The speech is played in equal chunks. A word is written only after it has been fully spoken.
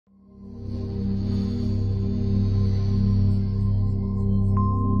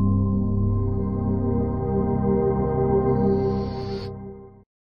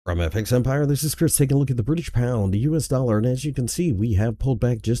FXEmpire, this is Chris taking a look at the British pound, the US dollar, and as you can see, we have pulled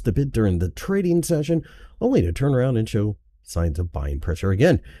back just a bit during the trading session, only to turn around and show signs of buying pressure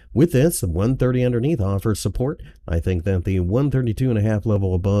again. With this, 130 underneath offers support. I think that the 132.5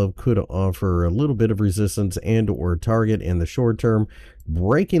 level above could offer a little bit of resistance and or target in the short term.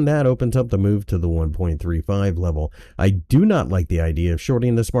 Breaking that opens up the move to the 1.35 level. I do not like the idea of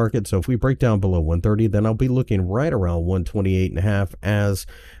shorting this market, so if we break down below 130, then I'll be looking right around 128.5 as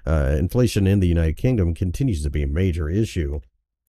inflation in the United Kingdom continues to be a major issue.